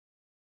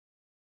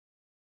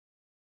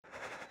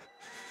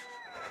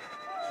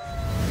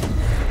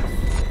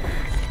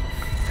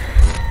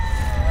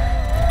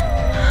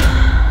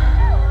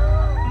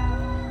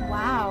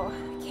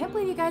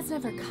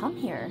ever come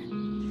here?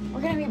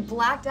 We're gonna be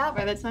blacked out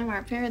by the time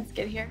our parents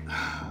get here.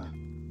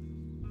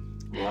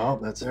 Well,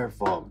 that's their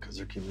fault because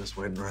they're keeping us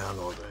waiting around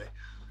all day.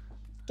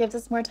 Gives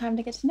us more time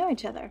to get to know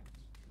each other.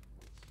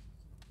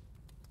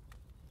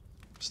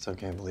 Still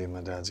can't believe my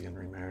dad's getting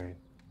remarried.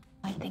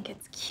 I think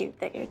it's cute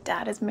that your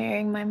dad is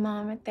marrying my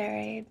mom at their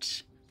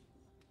age.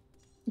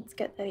 It's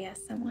good that he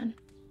has someone.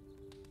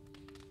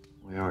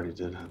 We already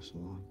did have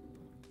someone.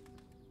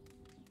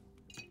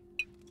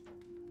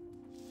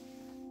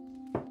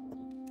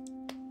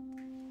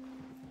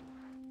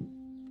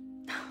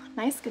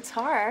 Nice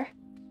guitar.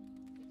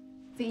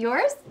 Is it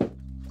yours?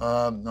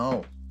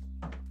 No.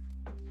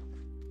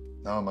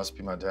 No, it must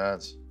be my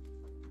dad's.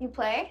 You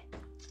play?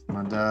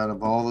 My dad,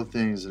 of all the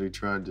things that he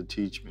tried to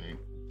teach me,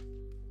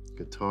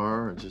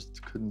 guitar, I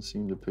just couldn't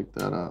seem to pick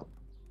that up.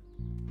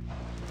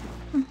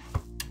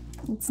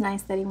 It's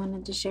nice that he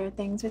wanted to share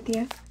things with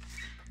you.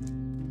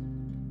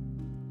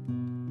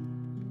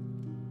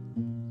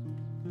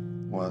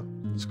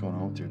 What's going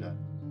on with your dad?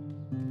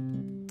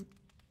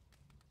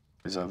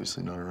 He's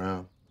obviously not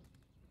around.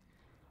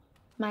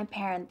 My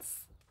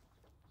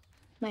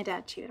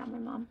dad cheated on my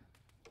mom.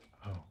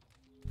 Oh.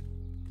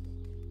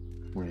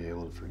 Were you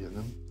able to forgive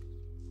him?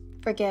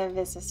 Forgive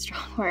is a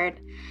strong word.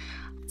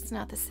 It's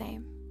not the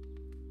same.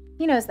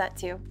 He knows that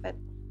too, but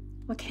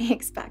what can he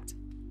expect?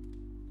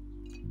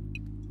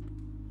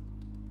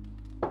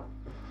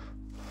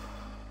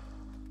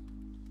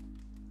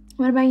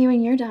 What about you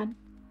and your dad?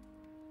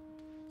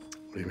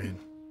 What do you mean?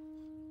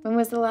 When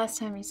was the last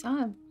time you saw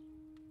him?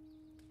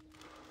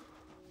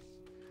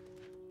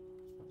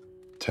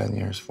 10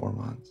 years, 4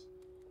 months.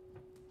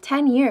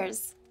 10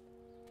 years.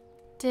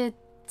 Did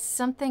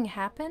something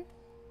happen?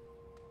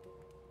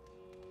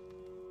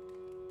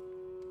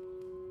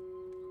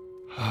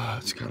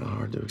 It's kind of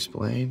hard to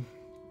explain.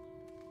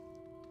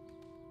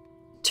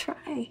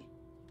 Try.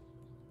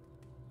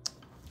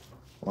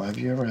 Well, have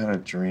you ever had a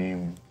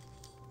dream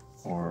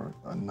or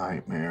a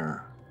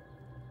nightmare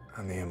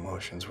and the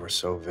emotions were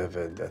so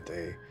vivid that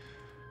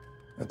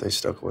they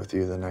stuck with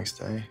you the next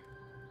day?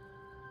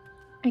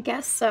 I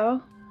guess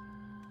so.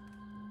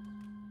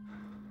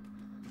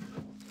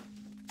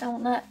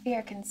 Don't let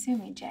fear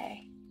consume you,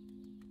 Jay.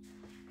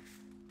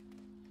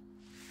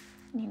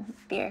 I mean,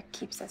 fear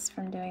keeps us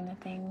from doing the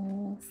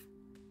things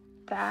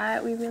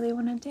that we really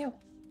want to do.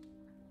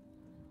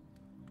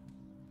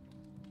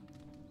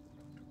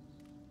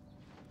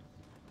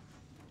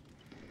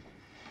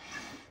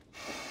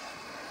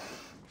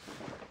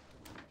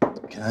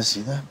 Can I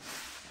see that?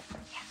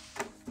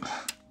 Yeah.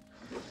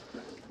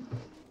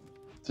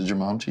 Did your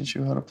mom teach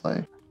you how to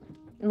play?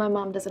 My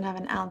mom doesn't have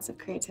an ounce of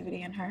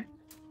creativity in her.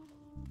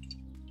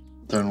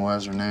 Then why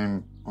is her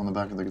name on the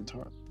back of the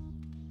guitar?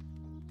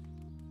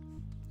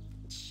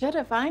 Should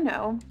if I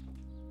know.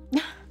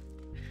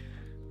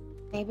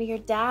 Maybe your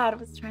dad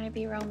was trying to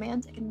be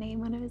romantic and name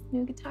one of his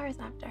new guitars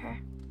after her.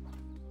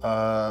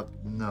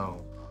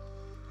 No.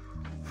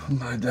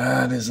 My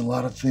dad is a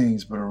lot of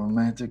things, but a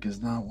romantic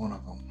is not one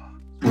of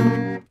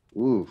them.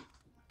 Ooh.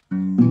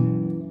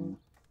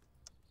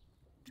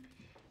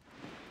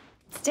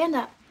 Stand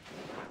up.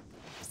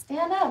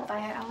 Stand up.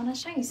 I want to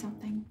show you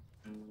something.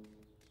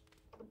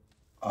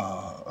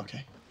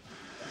 Okay.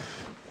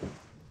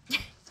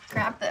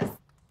 Grab this.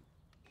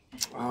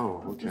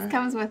 Oh, okay. This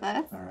comes with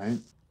us. All right.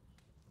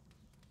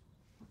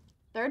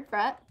 3rd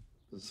fret.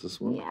 Is this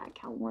one? Yeah,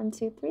 count 1,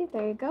 2, 3.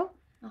 There you go.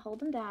 Now hold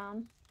them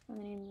down. And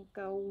then you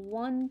go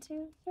 1,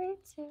 2, 3,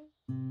 2.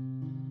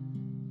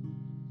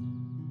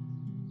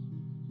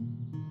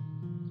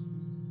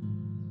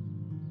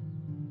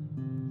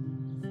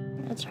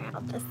 I'm gonna try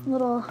out this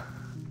little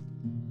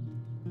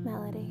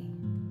melody.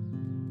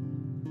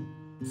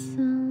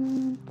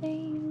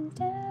 Something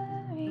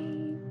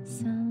stirring,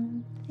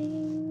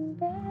 something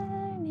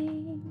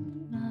burning,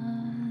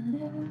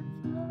 Mother,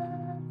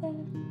 Father,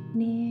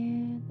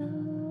 near the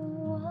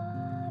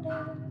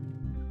water.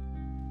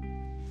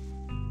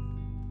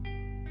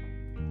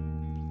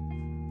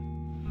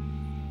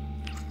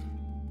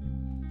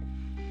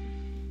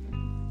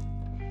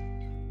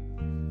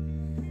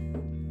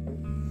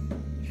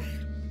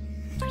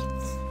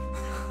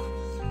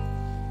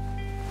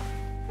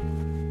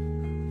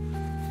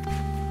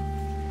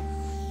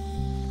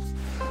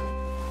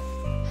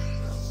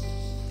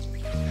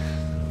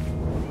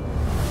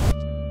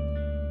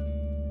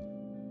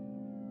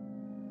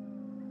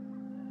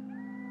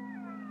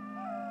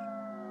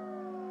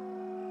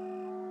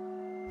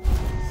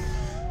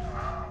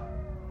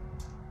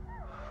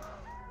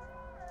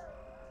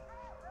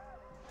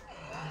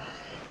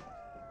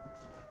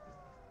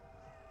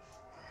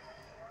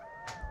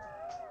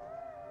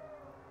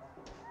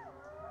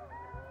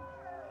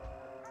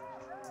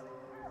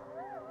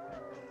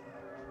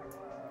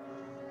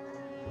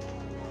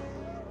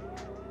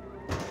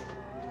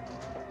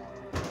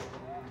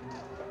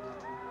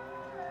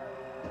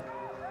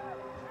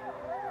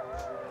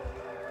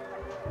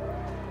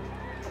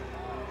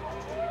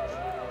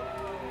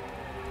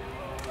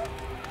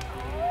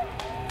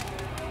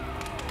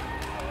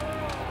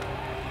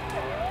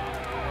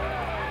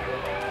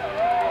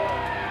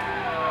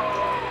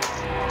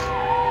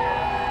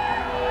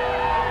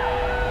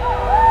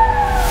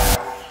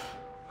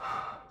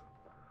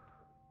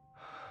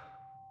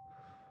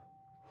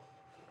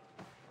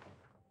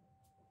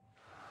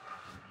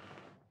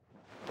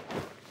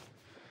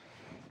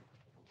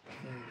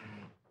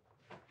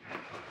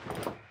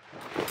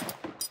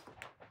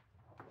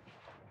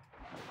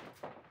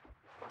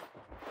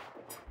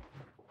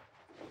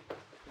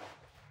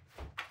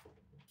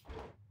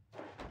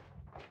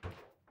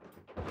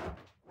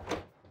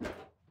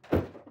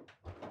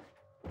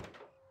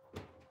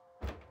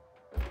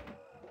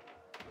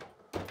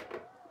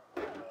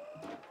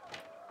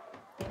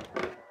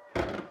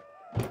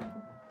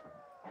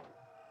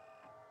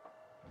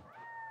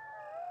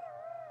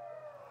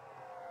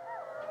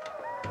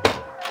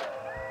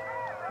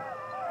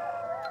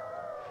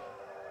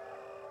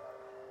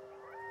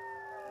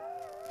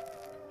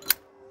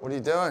 What are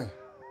you doing?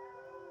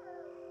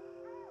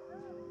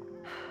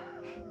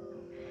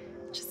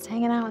 Just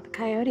hanging out with the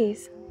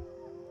coyotes.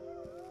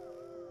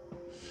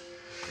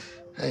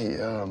 Hey,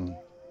 do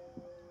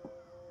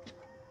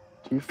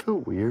you feel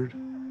weird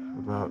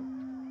about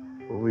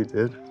what we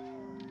did?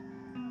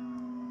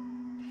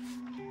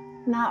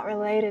 Not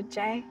related,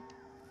 Jay.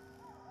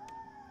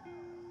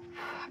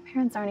 Our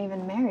parents aren't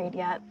even married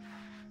yet.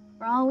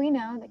 For all we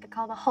know, they could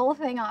call the whole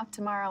thing off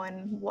tomorrow,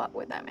 and what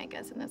would that make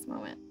us in this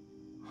moment?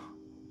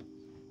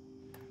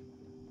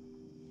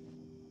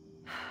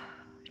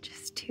 We're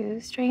just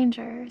two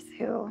strangers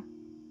who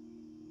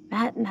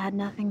met and had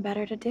nothing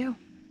better to do.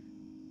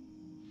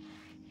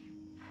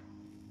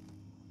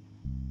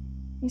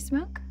 You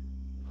smoke?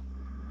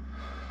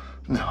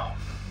 No.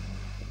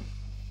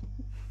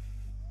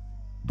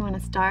 You want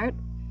to start?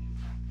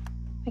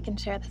 I can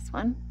share this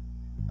one.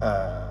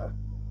 Yeah.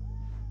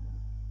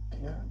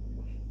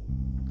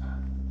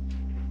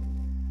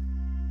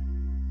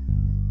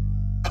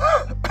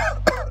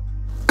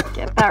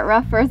 Get that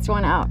rough first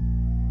one out.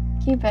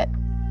 Keep it.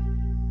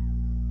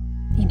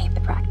 You need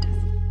the practice.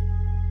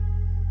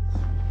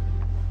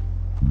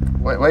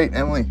 Wait,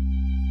 Emily.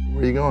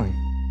 Where are you going?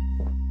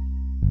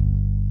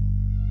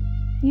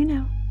 You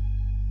know.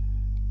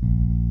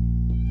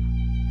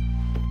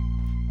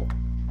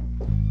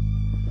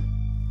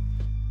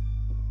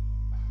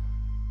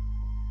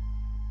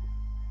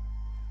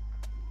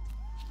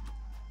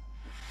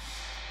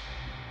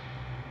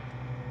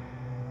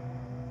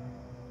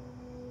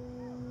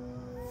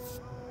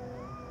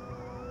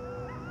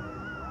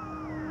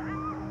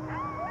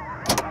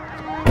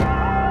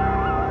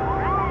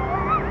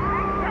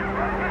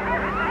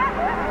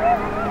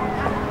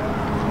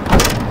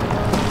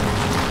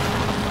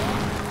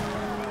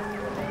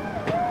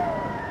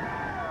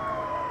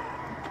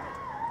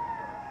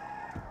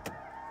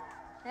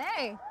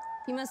 Hey,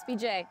 you must be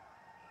Jay.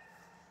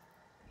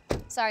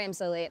 Sorry I'm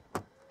so late.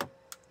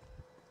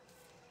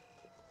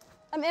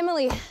 I'm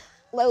Emily,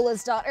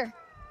 Lola's daughter.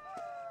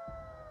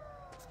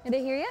 Are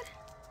they here yet?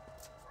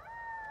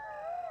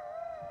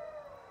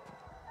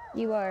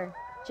 You are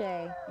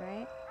Jay,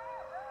 right?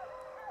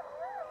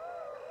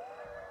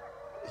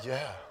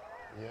 Yeah,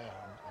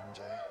 I'm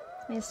Jay.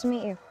 Nice to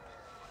meet you.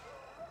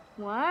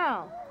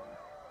 Wow.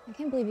 I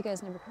can't believe you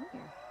guys never come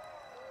here.